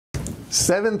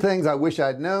7 things I wish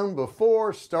I'd known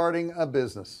before starting a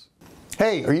business.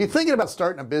 Hey, are you thinking about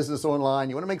starting a business online?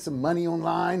 You want to make some money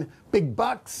online, big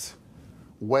bucks?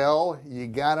 Well, you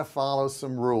gotta follow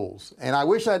some rules, and I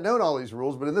wish I'd known all these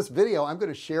rules, but in this video I'm going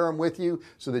to share them with you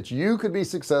so that you could be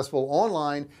successful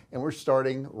online, and we're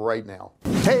starting right now.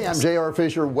 Hey, I'm JR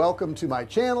Fisher. Welcome to my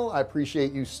channel. I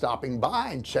appreciate you stopping by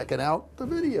and checking out the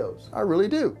videos. I really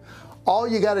do. All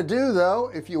you got to do though,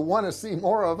 if you want to see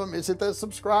more of them, is hit that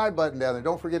subscribe button down there.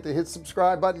 Don't forget to hit the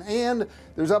subscribe button, and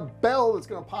there's a bell that's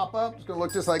going to pop up. It's going to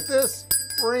look just like this.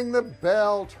 Ring the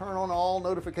bell, turn on all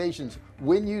notifications.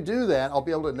 When you do that, I'll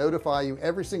be able to notify you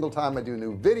every single time I do a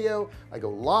new video. I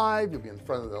go live, you'll be in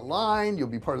front of the line, you'll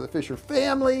be part of the Fisher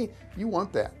family. You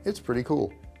want that. It's pretty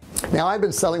cool. Now, I've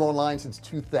been selling online since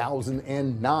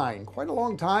 2009, quite a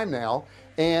long time now,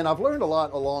 and I've learned a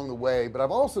lot along the way, but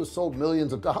I've also sold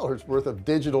millions of dollars worth of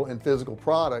digital and physical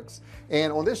products.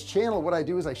 And on this channel, what I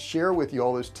do is I share with you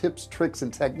all those tips, tricks,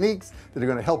 and techniques that are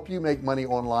going to help you make money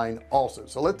online also.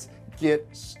 So let's get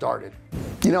started.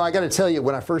 You know, I got to tell you,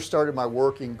 when I first started my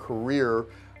working career,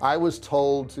 I was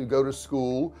told to go to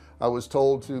school. I was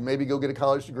told to maybe go get a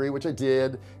college degree, which I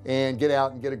did, and get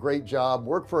out and get a great job,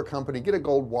 work for a company, get a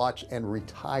gold watch, and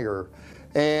retire.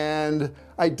 And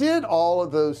I did all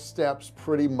of those steps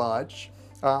pretty much.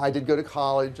 I did go to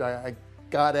college. I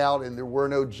got out and there were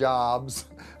no jobs.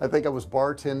 I think I was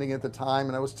bartending at the time,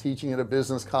 and I was teaching at a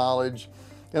business college,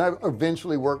 and I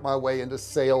eventually worked my way into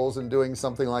sales and doing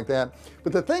something like that.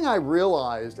 But the thing I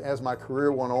realized as my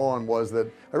career went on was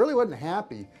that I really wasn't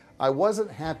happy. I wasn't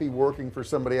happy working for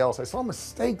somebody else. I saw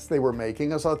mistakes they were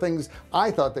making. I saw things I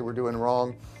thought they were doing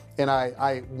wrong, and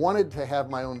I wanted to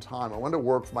have my own time. I wanted to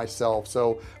work for myself.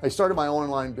 So I started my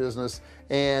online business,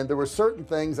 and there were certain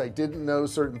things I didn't know,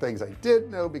 certain things I did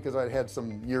know because I'd had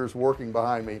some years working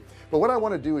behind me. But what I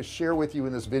want to do is share with you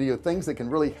in this video things that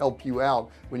can really help you out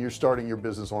when you're starting your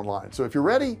business online. So if you're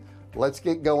ready, let's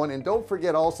get going. And don't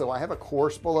forget also, I have a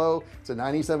course below. It's a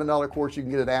 $97 course. You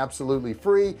can get it absolutely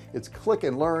free. It's click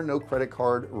and learn, no credit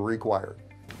card required.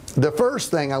 The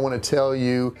first thing I want to tell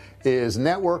you is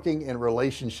networking and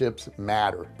relationships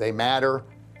matter. They matter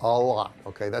a lot.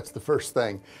 Okay, that's the first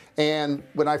thing. And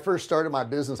when I first started my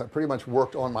business, I pretty much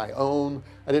worked on my own.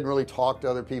 I didn't really talk to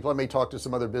other people. I may talk to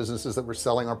some other businesses that were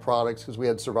selling our products because we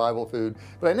had survival food,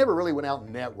 but I never really went out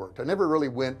and networked. I never really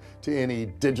went to any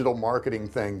digital marketing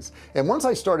things. And once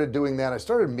I started doing that, I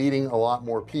started meeting a lot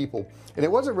more people, and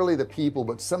it wasn't really the people,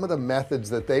 but some of the methods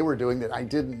that they were doing that I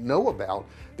didn't know about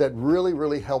that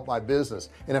really helped my business.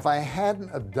 And if I hadn't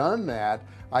have done that,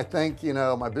 I think, you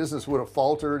know, my business would have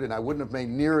faltered and I wouldn't have made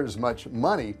near as much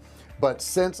money. But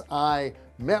since I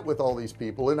met with all these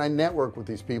people and I networked with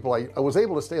these people, I was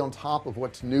able to stay on top of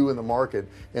what's new in the market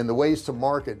and the ways to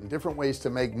market and different ways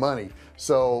to make money.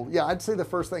 So yeah, I'd say the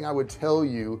first thing I would tell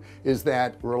you is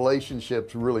that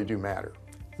relationships really do matter.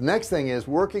 The next thing is,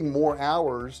 working more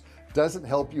hours doesn't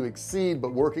help you exceed,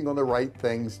 but working on the right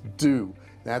things do.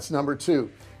 That's number 2.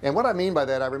 And what I mean by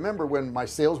that, I remember when my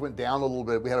sales went down a little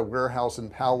bit. We had a warehouse in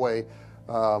Poway,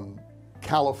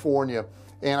 California,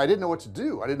 and I didn't know what to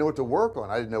do. I didn't know what to work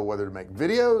on. I didn't know whether to make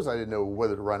videos. I didn't know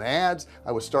whether to run ads.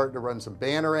 I was starting to run some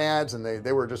banner ads, and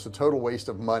they were just a total waste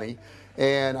of money,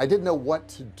 and I didn't know what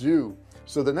to do.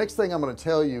 So the next thing I'm going to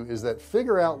tell you is that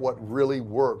figure out what really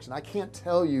works. And I can't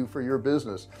tell you for your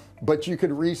business, but you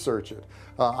could research it.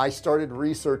 I started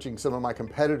researching some of my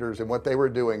competitors and what they were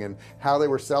doing and how they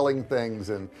were selling things,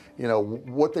 and you know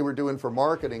what they were doing for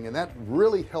marketing, and that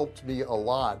really helped me a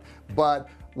lot. But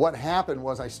what happened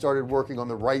was I started working on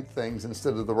the right things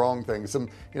instead of the wrong things. You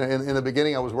know, in the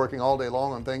beginning, I was working all day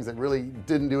long on things that really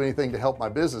didn't do anything to help my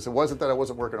business. It wasn't that I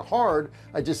wasn't working hard.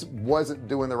 I just wasn't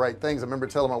doing the right things. I remember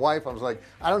telling my wife, I was like,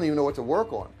 I don't even know what to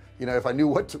work on. You know, if I knew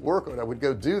what to work on, I would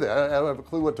go do that. I don't have a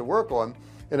clue what to work on.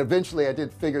 And eventually I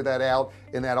did figure that out,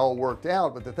 and that all worked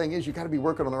out. But the thing is, you got to be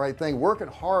working on the right thing. Working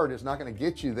hard is not going to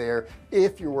get you there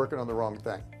if you're working on the wrong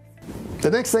thing. The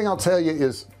next thing I'll tell you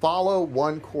is follow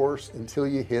one course until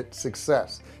you hit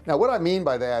success. Now, what I mean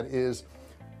by that is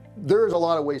there's a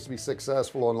lot of ways to be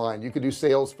successful online. You can do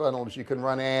sales funnels, you can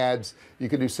run ads, you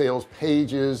can do sales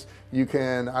pages, you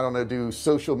can, I don't know, do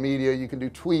social media, you can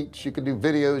do tweets, you can do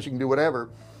videos, you can do whatever.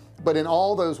 But in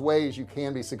all those ways you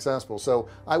can be successful. So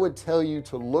I would tell you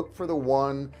to look for the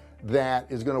one that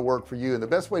is going to work for you, and the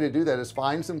best way to do that is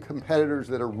find some competitors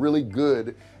that are really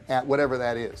good at whatever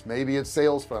that is. Maybe it's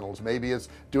sales funnels, maybe it's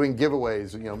doing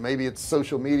giveaways, you know, maybe it's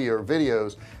social media or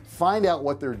videos. Find out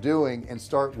what they're doing and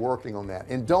start working on that,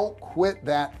 and don't quit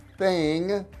that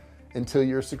thing until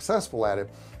you're successful at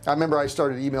it. I remember I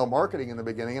started email marketing in the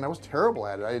beginning, and I was terrible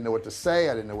at it. I didn't know what to say,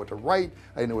 I didn't know what to write,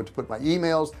 I didn't know what to put in my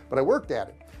emails, but I worked at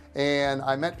it. and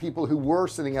I met people who were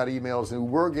sending out emails and who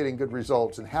were getting good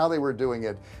results and how they were doing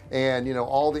it, and you know,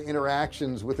 all the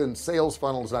interactions within sales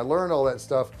funnels. And I learned all that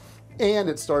stuff, and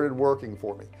it started working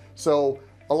for me. So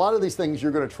a lot of these things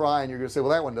you're going to try and you're going to say, well,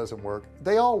 that one doesn't work.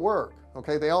 They all work.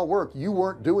 Okay, they all work. You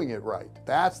weren't doing it right.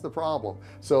 That's the problem.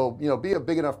 So, you know, be a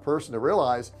big enough person to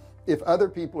realize if other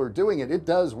people are doing it, it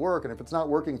does work. And if it's not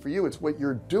working for you, it's what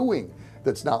you're doing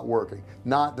that's not working,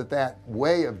 not that that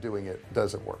way of doing it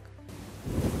doesn't work.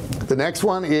 The next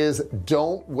one is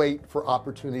don't wait for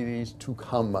opportunities to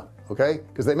come. Okay,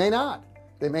 because they may not.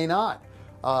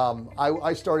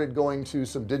 I started going to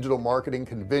some digital marketing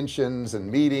conventions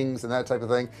and meetings and that type of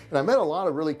thing, and I met a lot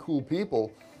of really cool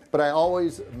people, but I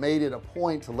always made it a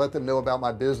point to let them know about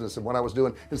my business and what I was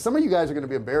doing. And some of you guys are going to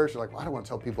be embarrassed. You're like, well, I don't want to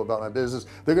tell people about my business.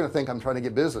 They're going to think I'm trying to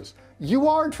get business. You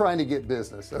are trying to get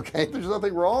business. Okay, there's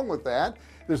nothing wrong with that.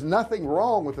 There's nothing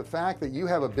wrong with the fact that you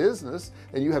have a business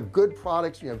and you have good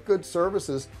products, you have good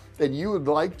services, and you would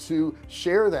like to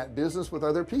share that business with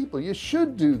other people. You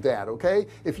should do that. Okay,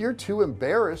 if you're too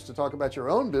embarrassed to talk about your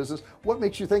own business, what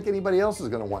makes you think anybody else is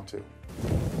going to want to?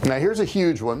 Now here's a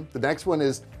huge one. The next one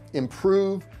is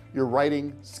improve your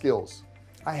writing skills.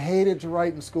 I hated to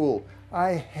write in school.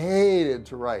 I hated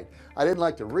to write. I didn't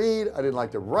like to read. I didn't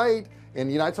like to write.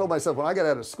 And you know, I told myself when I got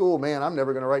out of school, man, I'm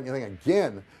never going to write anything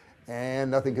again.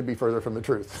 And nothing could be further from the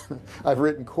truth. I've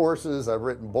written courses, I've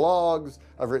written blogs,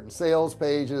 I've written sales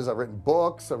pages, I've written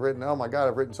books, I've written, oh my God,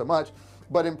 I've written so much.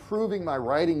 But improving my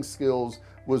writing skills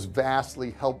was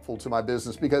vastly helpful to my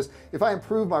business, because if I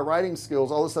improve my writing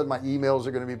skills, all of a sudden my emails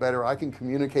are going to be better. I can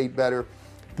communicate better.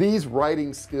 These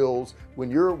writing skills, when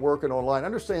you're working online,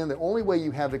 understand the only way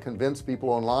you have to convince people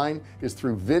online is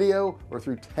through video or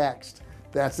through text.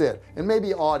 That's it. And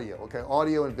maybe audio. Okay,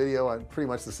 audio and video are pretty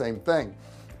much the same thing.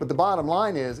 But the bottom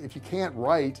line is, if you can't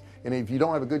write, and if you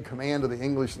don't have a good command of the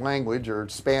English language or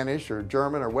Spanish or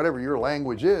German or whatever your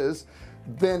language is,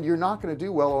 then you're not going to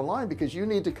do well online, because you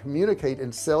need to communicate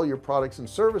and sell your products and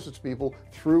services to people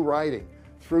through writing,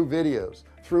 through videos,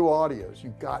 through audios.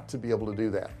 You've got to be able to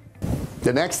do that.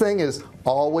 The next thing is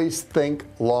always think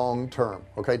long-term.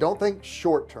 Okay, don't think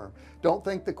short-term. Don't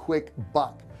think the quick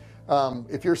buck.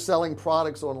 If you're selling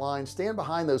products online, stand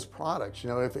behind those products. You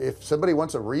know, if somebody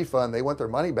wants a refund, they want their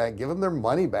money back, give them their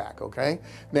money back. Okay,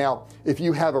 now if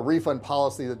you have a refund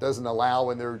policy that doesn't allow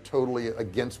and they're totally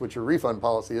against what your refund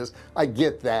policy is, I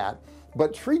get that.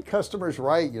 But treat customers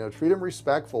right. You know, treat them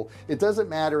respectful. It doesn't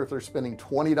matter if they're spending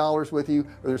 $20 with you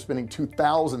or they're spending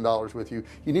 $2,000 with you.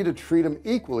 You need to treat them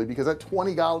equally, because that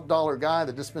 $20 guy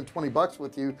that just spent 20 bucks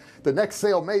with you, the next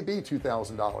sale may be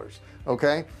 $2,000.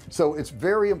 Okay, so it's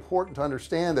very important to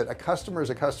understand that a customer is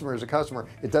a customer is a customer.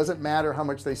 It doesn't matter how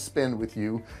much they spend with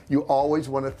you. You always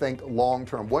want to think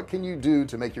long-term. What can you do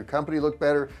to make your company look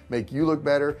better, make you look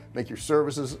better, make your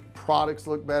services, products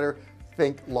look better?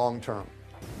 Think long-term.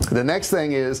 The next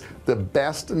thing is, the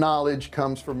best knowledge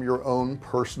comes from your own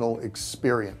personal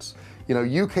experience. You know,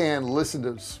 you can listen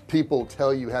to people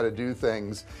tell you how to do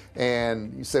things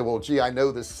and you say, well, gee, I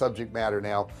know this subject matter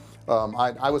now.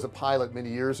 I was a pilot many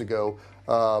years ago,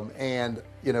 and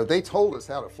you know, they told us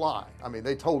how to fly. I mean,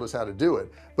 they told us how to do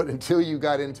it, but until you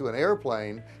got into an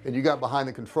airplane and you got behind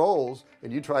the controls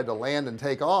and you tried to land and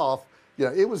take off, you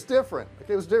know, it was different.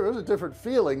 It was a different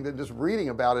feeling than just reading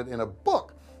about it in a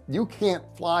book. You can't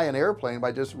fly an airplane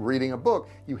by just reading a book.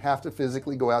 You have to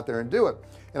physically go out there and do it.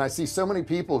 And I see so many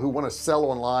people who want to sell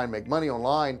online, make money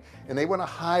online, and they want to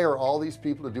hire all these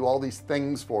people to do all these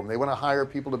things for them. They want to hire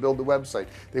people to build the website.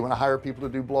 They want to hire people to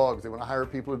do blogs. They want to hire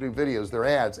people to do videos, their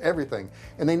ads, everything.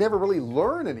 And they never really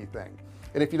learn anything.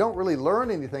 And if you don't really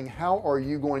learn anything, how are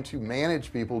you going to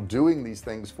manage people doing these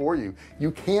things for you?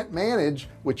 You can't manage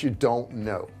what you don't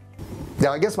know.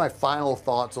 Now, I guess my final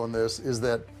thoughts on this is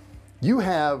that you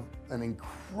have an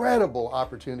incredible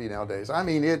opportunity nowadays. I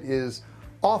mean, it is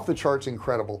off the charts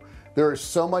incredible. There is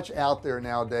so much out there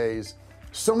nowadays,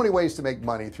 so many ways to make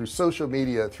money through social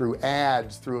media, through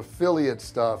ads, through affiliate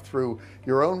stuff, through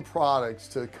your own products,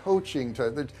 to coaching,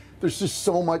 there's just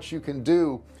so much you can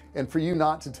do. And for you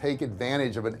not to take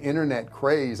advantage of an internet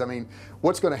craze, I mean,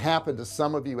 what's going to happen to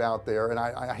some of you out there, and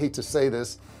I hate to say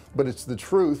this, but it's the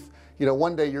truth. You know,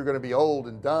 one day you're going to be old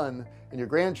and done, and your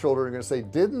grandchildren are going to say,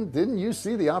 didn't you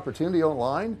see the opportunity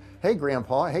online? Hey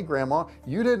grandpa, hey grandma,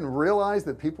 you didn't realize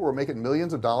that people were making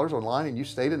millions of dollars online and you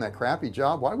stayed in that crappy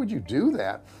job? Why would you do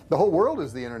that? The whole world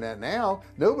is the internet now.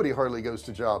 Nobody hardly goes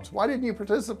to jobs. Why didn't you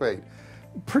participate?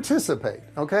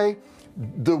 Okay,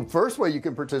 the first way you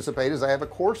can participate is I have a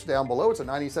course down below. It's a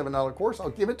 $97 course. I'll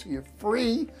give it to you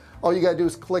free. All you got to do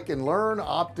is click and learn,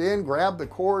 opt in, grab the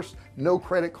course, no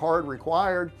credit card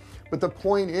required. But the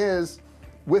point is,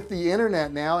 with the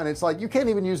internet now, and it's like you can't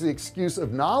even use the excuse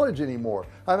of knowledge anymore.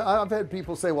 I've had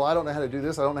people say, well, I don't know how to do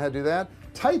this, I don't know how to do that.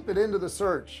 Type it into the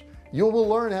search, you will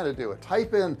learn how to do it.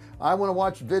 Type in, I want to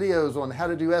watch videos on how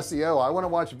to do SEO, I want to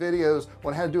watch videos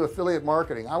on how to do affiliate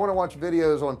marketing, I want to watch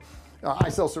videos on I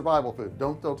sell survival food.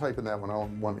 Don't type in that one, I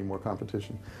don't want any more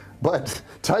competition. But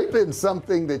type in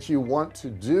something that you want to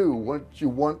do, what you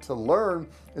want to learn,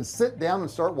 and sit down and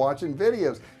start watching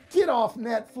videos. Get off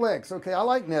Netflix. Okay, I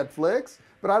like Netflix,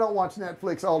 but I don't watch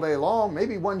Netflix all day long.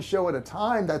 Maybe one show at a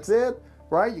time, that's it,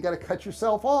 right? You got to cut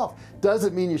yourself off.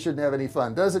 Doesn't mean you shouldn't have any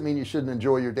fun, doesn't mean you shouldn't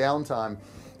enjoy your downtime,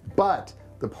 but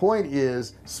the point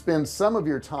is spend some of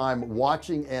your time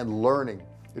watching and learning.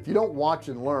 If you don't watch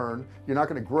and learn, you're not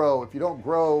going to grow. If you don't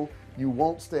grow, you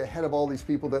won't stay ahead of all these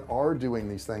people that are doing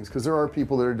these things, because there are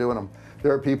people that are doing them.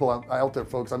 There are people out there,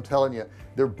 folks, I'm telling you,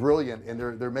 they're brilliant, and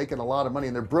they're making a lot of money,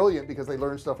 and they're brilliant because they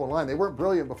learned stuff online. They weren't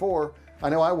brilliant before. I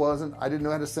know I wasn't. I didn't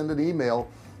know how to send an email,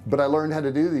 but I learned how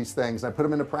to do these things. I put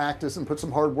them into practice and put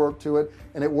some hard work to it,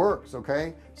 and it works.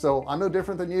 Okay, so I'm no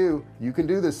different than you. You can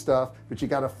do this stuff, but you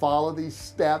got to follow these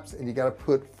steps, and you got to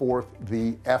put forth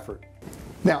the effort.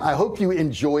 Now I hope you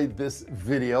enjoyed this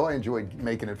video. I enjoyed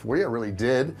making it for you, I really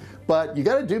did. But you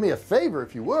got to do me a favor,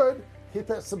 if you would hit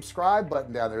that subscribe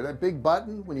button down there, that big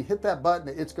button. When you hit that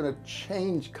button, it's going to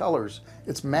change colors.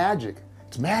 It's magic.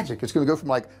 It's magic. It's going to go from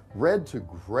like red to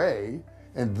gray,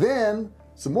 and then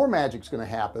some more magic's going to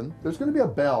happen. There's going to be a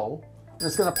bell, and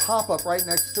it's going to pop up right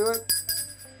next to it,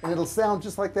 and it'll sound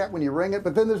just like that when you ring it.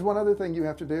 But then there's one other thing you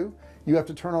have to do. You have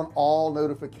to turn on all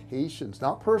notifications,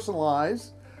 not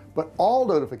personalize, but all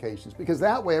notifications, because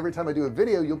that way every time I do a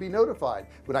video you'll be notified.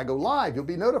 When I go live you'll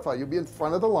be notified, you'll be in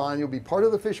front of the line, you'll be part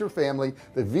of the Fisher family,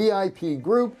 the VIP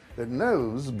group that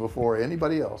knows before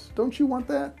anybody else. Don't you want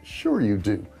that? Sure you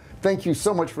do. Thank you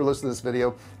so much for listening to this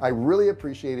video. I really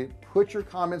appreciate it. Put your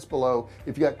comments below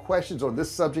if you got questions on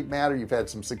this subject matter. You've had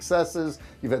some successes,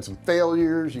 you've had some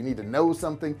failures, you need to know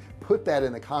something, put that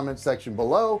in the comment section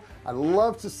below. I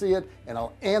love to see it, and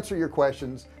I'll answer your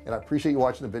questions, and I appreciate you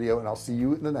watching the video, and I'll see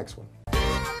you in the next one.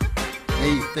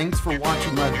 Hey, thanks for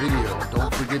watching my video.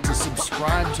 Don't forget to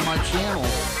subscribe to my channel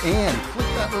and click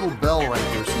that little bell right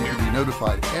there so you can be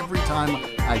notified every time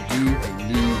I do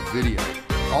a new video.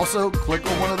 Also, click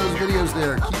on one of those videos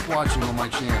there. Keep watching on my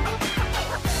channel.